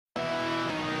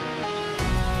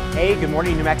Hey, good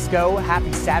morning, New Mexico.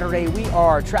 Happy Saturday. We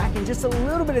are tracking just a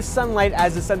little bit of sunlight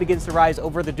as the sun begins to rise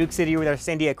over the Duke City with our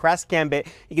Sandia crest gambit.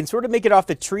 You can sort of make it off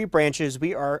the tree branches.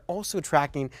 We are also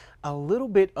tracking a little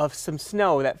bit of some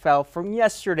snow that fell from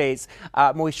yesterday's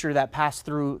moisture that passed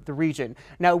through the region.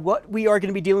 Now, what we are going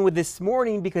to be dealing with this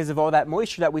morning because of all that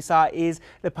moisture that we saw is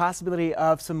the possibility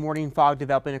of some morning fog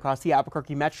developing across the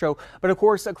Albuquerque metro. But of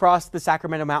course, across the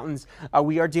Sacramento Mountains,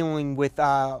 we are dealing with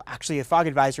actually a fog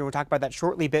advisory. We'll talk about that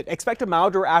shortly, but expect a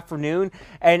milder afternoon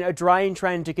and a drying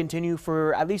trend to continue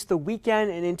for at least the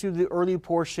weekend and into the early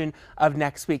portion of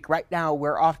next week. Right now,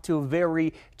 we're off to a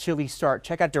very chilly start.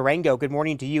 Check out Durango. Good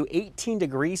morning to you. 18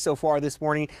 degrees so far this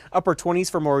morning, upper 20s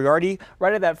for Moriarty,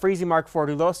 right at that freezing mark for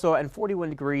Ruidoso, and 41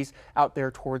 degrees out there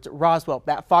towards Roswell.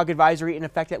 That fog advisory in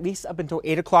effect at least up until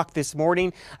 8 o'clock this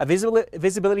morning.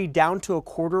 Visibility down to a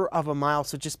quarter of a mile,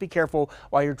 so just be careful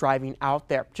while you're driving out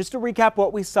there. Just to recap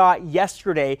what we saw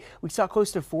yesterday, we saw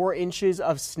close to 4 inches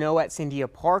of snow at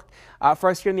Sandia Park. For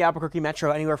us here in the Albuquerque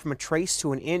metro, anywhere from a trace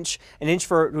to an inch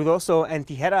for Ruidoso and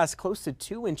Tijeras, close to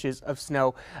 2 inches of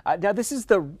snow. Now, this is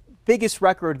the biggest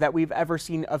record that we've ever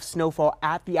seen of snowfall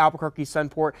at the Albuquerque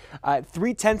Sunport,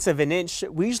 3/10 of an inch.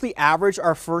 We usually average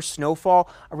our first snowfall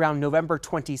around November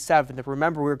 27th.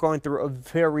 Remember, we're going through a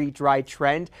very dry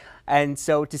trend. And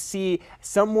so to see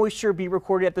some moisture be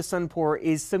recorded at the Sunport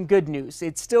is some good news.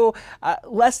 It's still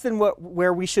less than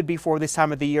where we should be for this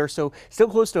time of the year, so still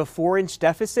close to a 4-inch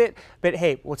deficit. But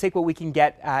hey, we'll take what we can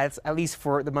get at least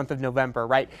for the month of November,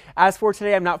 right? As for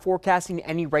today, I'm not forecasting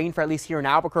any rain for at least here in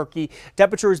Albuquerque.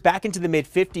 Temperatures back into the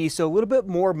mid-50s, so a little bit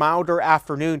more milder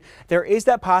afternoon. There is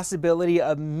that possibility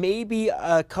of maybe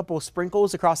a couple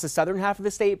sprinkles across the southern half of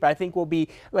the state, but I think we'll be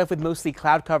left with mostly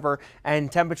cloud cover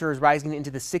and temperatures rising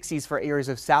into the 60s for areas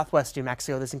of southwest New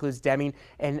Mexico. This includes Deming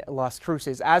and Las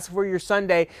Cruces. As for your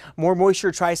Sunday, more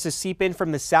moisture tries to seep in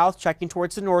from the south, checking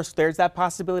towards the north. There's that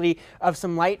possibility of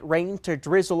some light rain to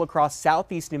drizzle across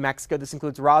southeast New Mexico. This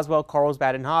includes Roswell,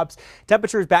 Carlsbad, and Hobbs.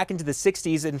 Temperatures back into the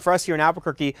 60s, and for us here in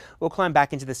Albuquerque, we'll climb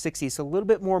back into the 60s. So a little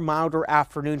bit more milder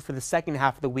afternoon for the second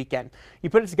half of the weekend.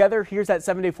 You put it together, here's that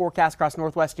 7-day forecast across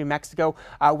northwest New Mexico.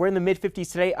 We're in the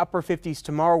mid-50s today, upper 50s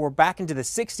tomorrow. We're back into the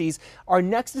 60s. Our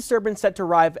next disturbance set to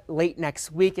arrive late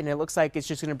next week, and it looks like it's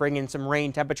just going to bring in some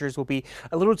rain. Temperatures will be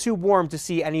a little too warm to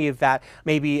see any of that,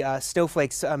 maybe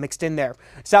snowflakes mixed in there.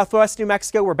 Southwest New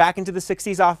Mexico, we're back into the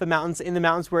 60s off the mountains. In the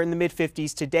mountains, we're in the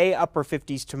mid-50s today, upper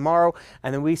 50s tomorrow,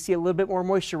 and then we see a little bit more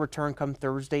moisture return come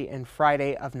Thursday and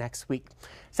Friday of next week.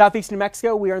 Southeast New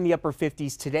Mexico, we are in the upper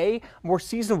 50s today, more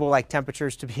seasonable-like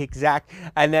temperatures to be exact,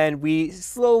 and then we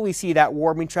slowly see that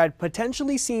warming trend,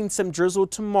 potentially seeing some drizzle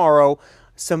tomorrow,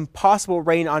 some possible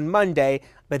rain on Monday,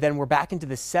 but then we're back into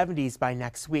the 70s by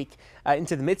next week,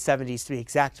 into the mid-70s to be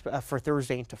exact for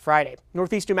Thursday into Friday.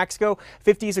 Northeast New Mexico,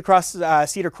 50s across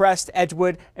Cedar Crest,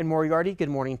 Edgewood, and Moriarty. Good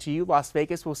morning to you. Las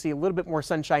Vegas, we'll see a little bit more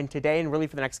sunshine today and really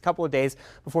for the next couple of days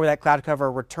before that cloud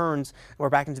cover returns. We're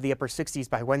back into the upper 60s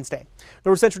by Wednesday.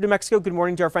 North Central New Mexico, good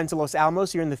morning to our friends at Los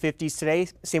Alamos. You're in the 50s today.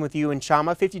 Same with you in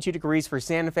Chama, 52 degrees for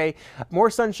Santa Fe. More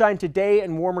sunshine today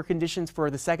and warmer conditions for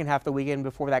the second half of the weekend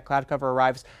before that cloud cover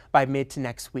arrives by mid to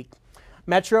next week.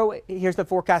 Metro, here's the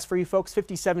forecast for you folks.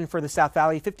 57 for the South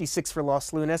Valley, 56 for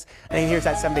Los Lunas, and then here's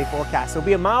that 7-day forecast. So it'll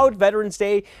be a mild Veterans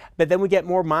Day, but then we get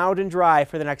more mild and dry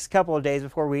for the next couple of days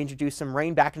before we introduce some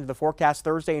rain back into the forecast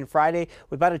Thursday and Friday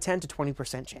with about a 10 to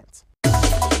 20% chance.